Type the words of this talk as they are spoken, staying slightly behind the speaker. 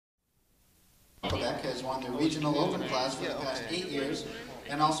Quebec has won the regional open class for the past 8 years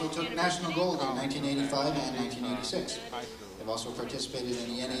and also took national gold in 1985 and 1986. They've also participated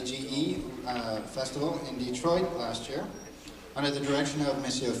in the NAGE festival in Detroit last year. Under the direction of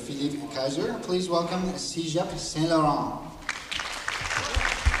Monsieur Philippe Hode-Keyser, please welcome Cégep Saint-Laurent.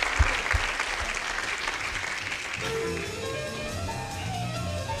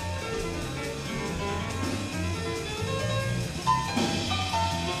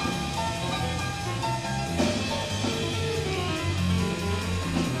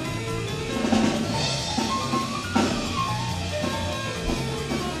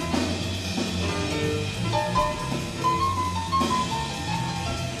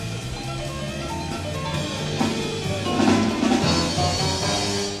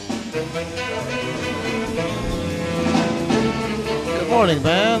 Good morning,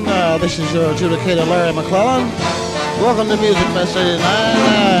 band. This is your adjudicator, Larry McClellan. Welcome to MusicFest 89.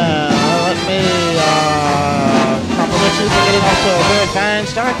 Let me compliment you for getting off to a very fine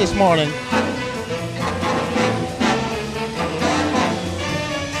start this morning.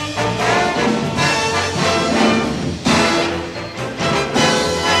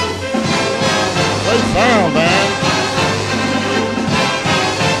 Great sound, man.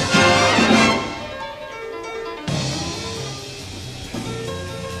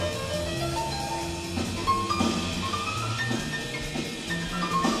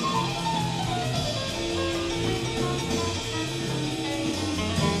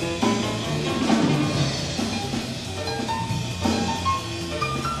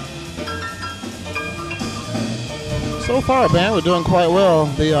 So far, band, we're doing quite well.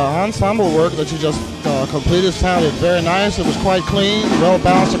 The ensemble work that you just completed sounded very nice. It was quite clean, well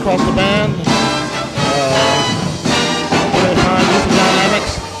balanced across the band. Very fine music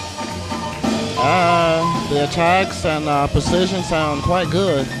dynamics. The attacks and precision sound quite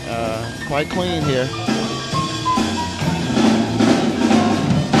good, quite clean here.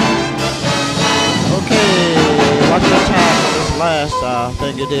 Okay, watch your attack on this last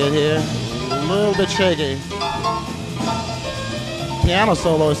thing you did here. A little bit shaky. Piano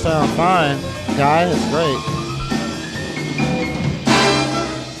solos sound fine, guy. It's great.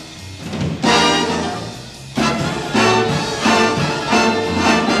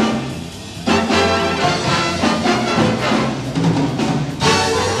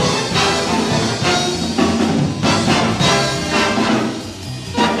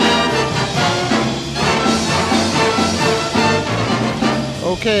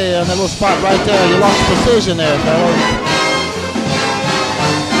 Okay, and that little spot right there, you lost precision there, fellas.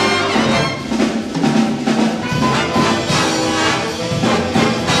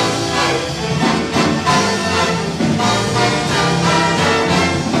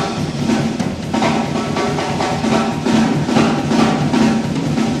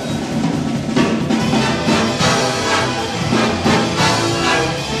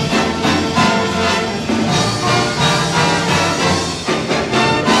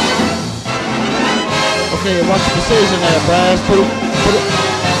 Okay, watch the precision there, brass. Put it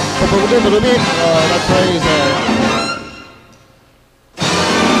a little bit. That phrase there.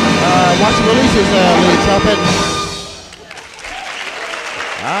 Watch the releases there, lead trumpet.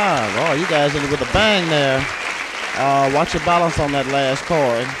 Boy, you guys ended with a bang there. Watch your balance on that last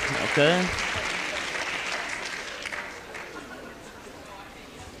chord. Okay.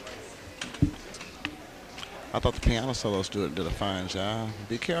 I thought the piano solos did a fine job.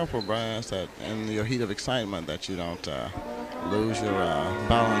 Be careful, brass, that in your heat of excitement that you don't lose your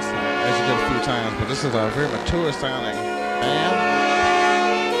balance as you did a few times. But this is a very mature sounding band.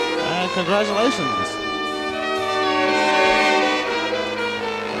 And congratulations.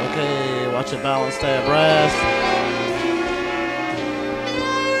 Okay, watch your balance there, brass.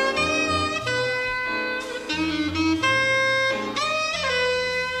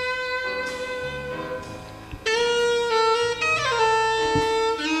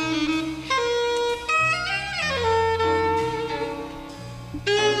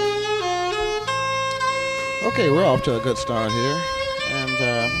 Okay, we're off to a good start here, and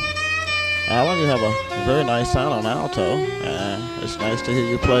Alan, you have a very nice sound on alto. It's nice to hear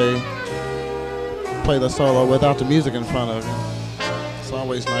you play the solo without the music in front of you. It's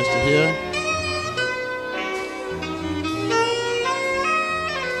always nice to hear.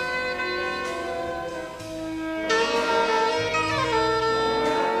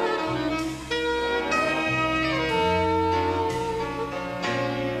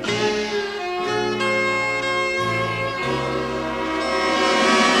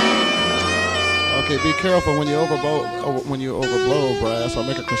 Be careful when you overblow brass or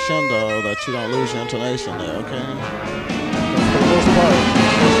make a crescendo that you don't lose your intonation there, okay? For the most part,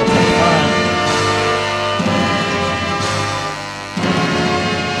 it's fine.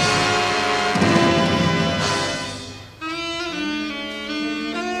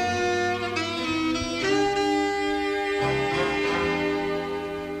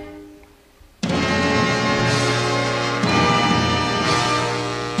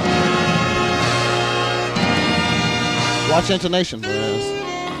 Watch your intonation, Perez.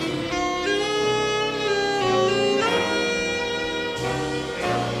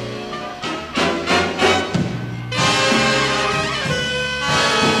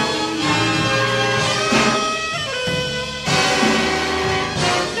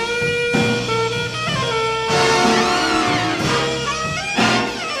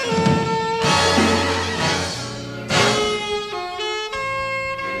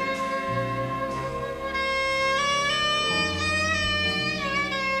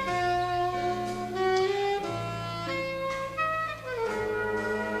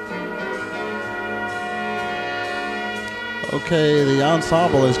 Okay, the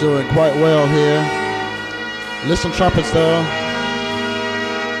ensemble is doing quite well here. Listen trumpets though.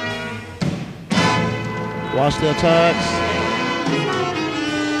 Watch the attacks.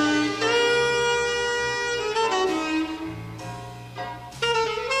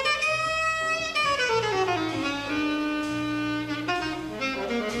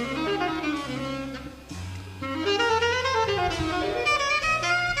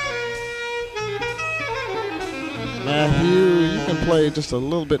 Play just a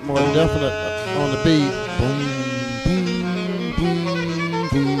little bit more definite on the beat. Boom, boom, boom,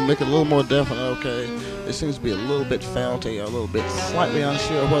 boom. Make it a little more definite, okay? It seems to be a little bit faulty, a little bit slightly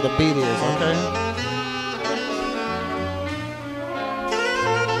unsure where the beat is, okay?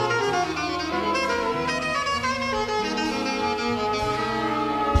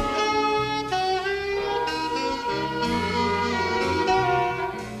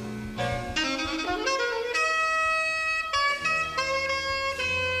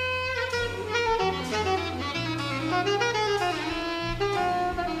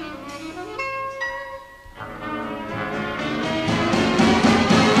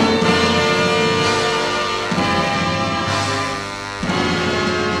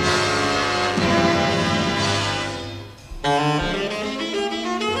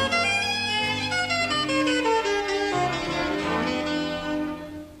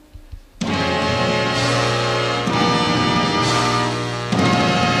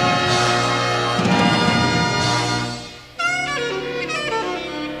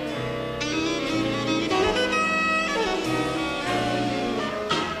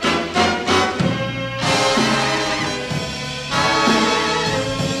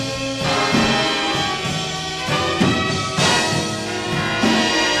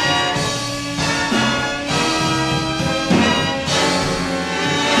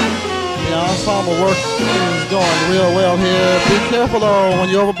 Work is going real well here. Be careful though when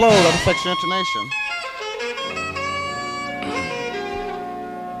you overblow, that affects your intonation.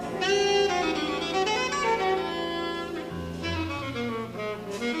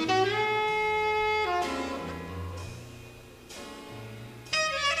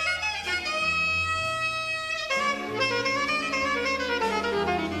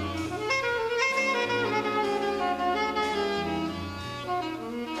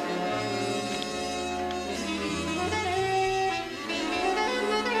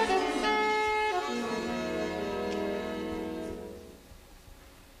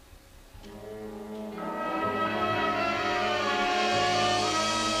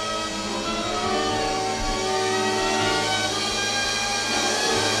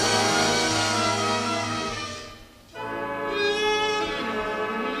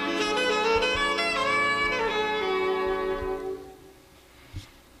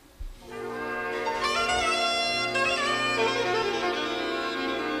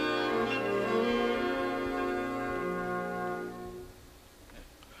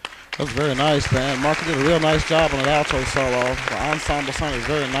 That was very nice, man. Mark did a real nice job on the alto solo. The ensemble sounded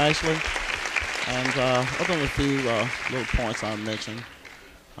very nicely. And other than a few little points I mentioned,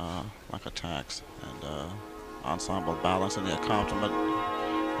 like attacks and ensemble balance and the accompaniment,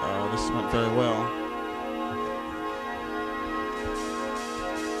 this went very well.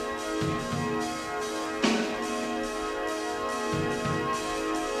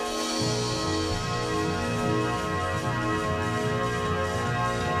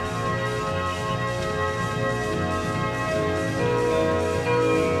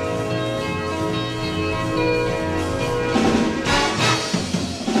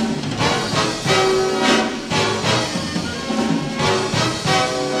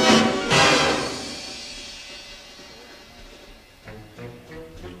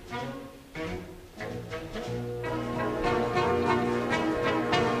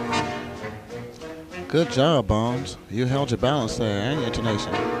 Good job, Bones. You held your balance there and your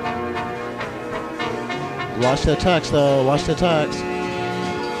intonation. Watch the attacks, though. Watch the attacks.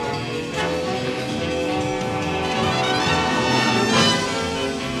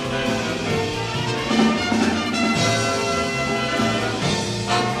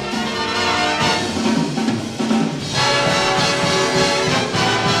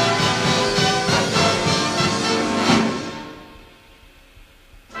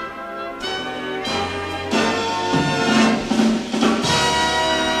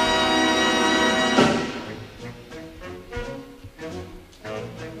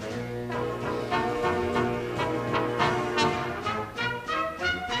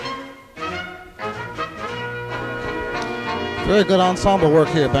 Very good ensemble work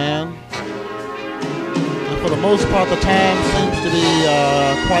here, band. And for the most part, the time seems to be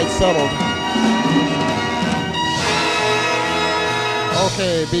quite settled.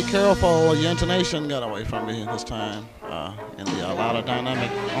 Okay, be careful. Your intonation got away from me this time in the louder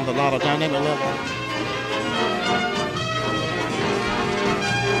dynamic, on the louder dynamic level.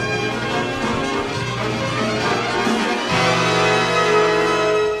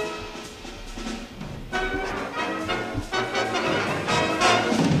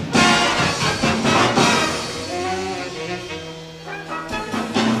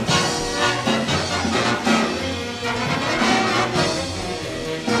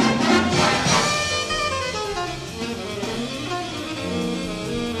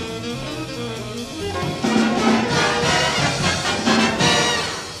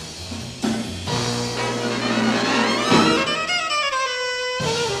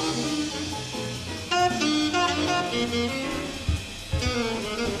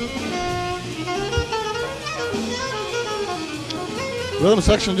 Rhythm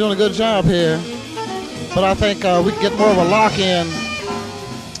section doing a good job here, but I think we can get more of a lock-in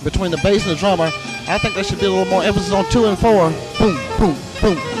between the bass and the drummer. I think there should be a little more emphasis on 2 and 4. Boom, boom,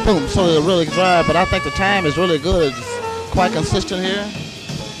 boom, boom, so it'll really drive, but I think the time is really good. It's quite consistent here.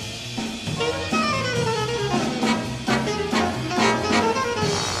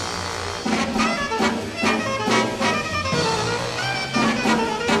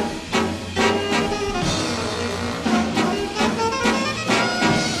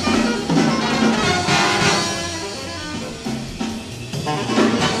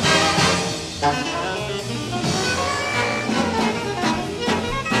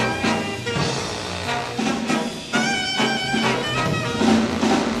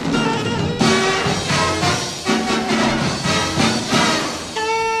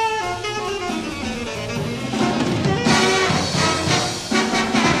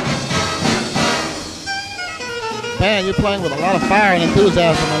 Man, you're playing with a lot of fire and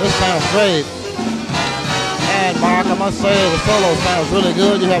enthusiasm, and this sounds great. And Mark, I must say, the solo sounds really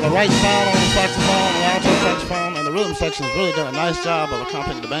good. You have the right sound on the saxophone, the alto saxophone, and the rhythm section has really done a nice job of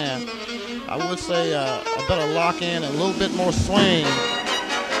accompanying the band. I would say a better lock-in and a little bit more swing.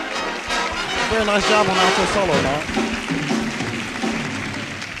 Very nice job on alto solo, Mark.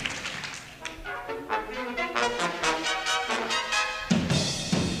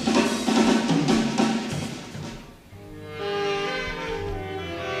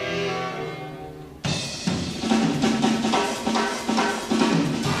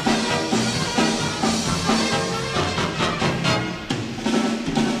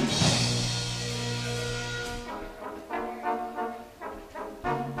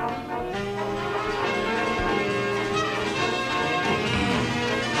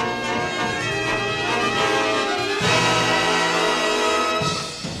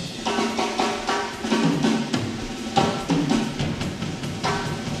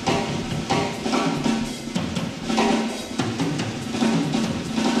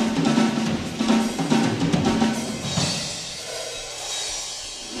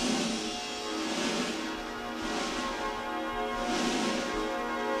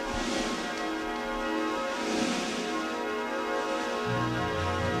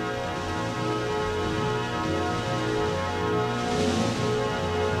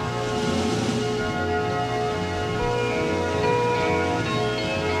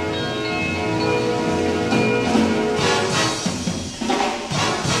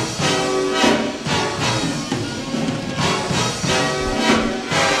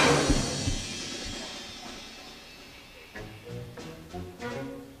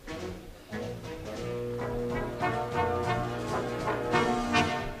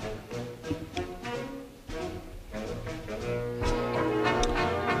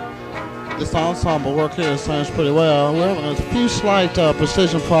 This ensemble work here sounds pretty well. We're having a few slight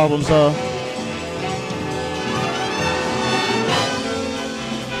precision problems.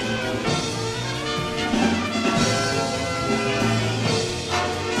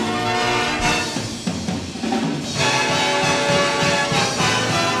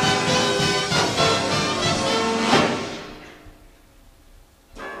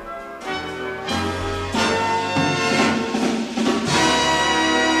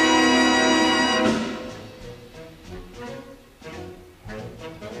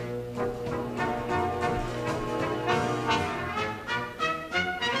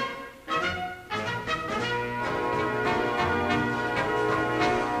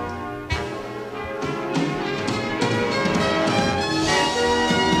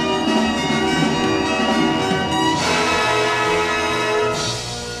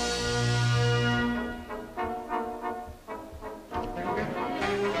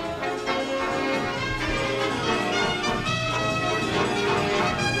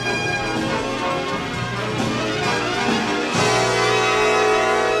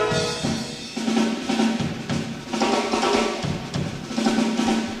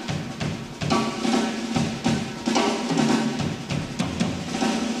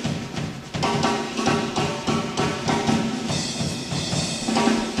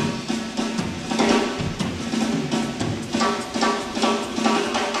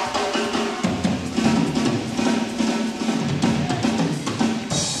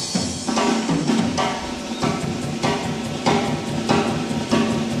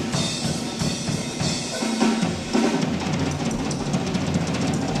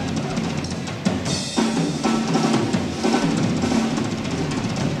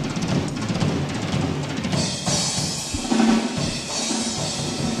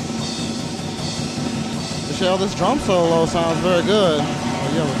 Michel, this drum solo sounds very good. You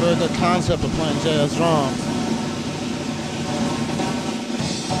have a very good concept of playing jazz drums.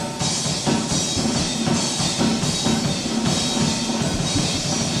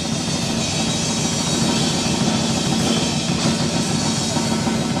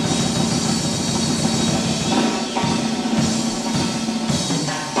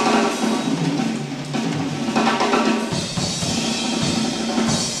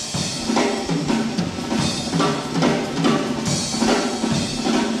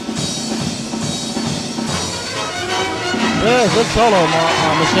 Yeah, good solo,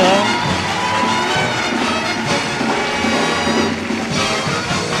 Michel.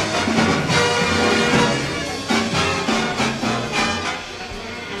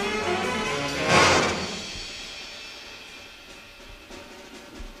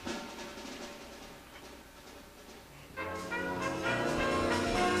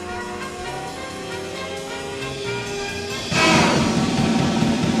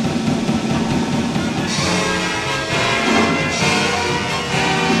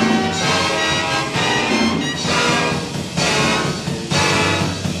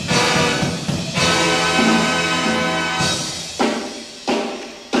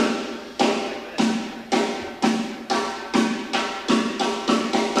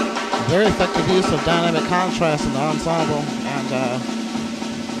 Very effective use of dynamic contrast in the ensemble, and the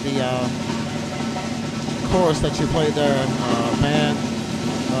chorus that you played there, man,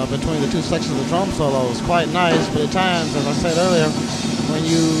 between the two sections of the drum solo is quite nice, but at times, as I said earlier, when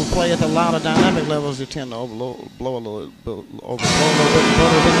you play at the louder dynamic levels, you tend to blow a little bit inside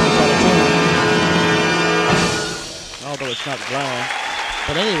the tune, although it's not grand.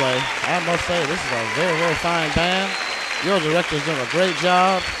 But anyway, I must say this is a very, very fine band. Your director's doing a great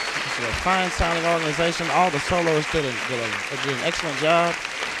job. It's a fine sounding organization. All the soloists did an excellent job.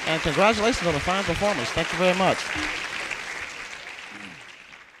 And congratulations on a fine performance. Thank you very much.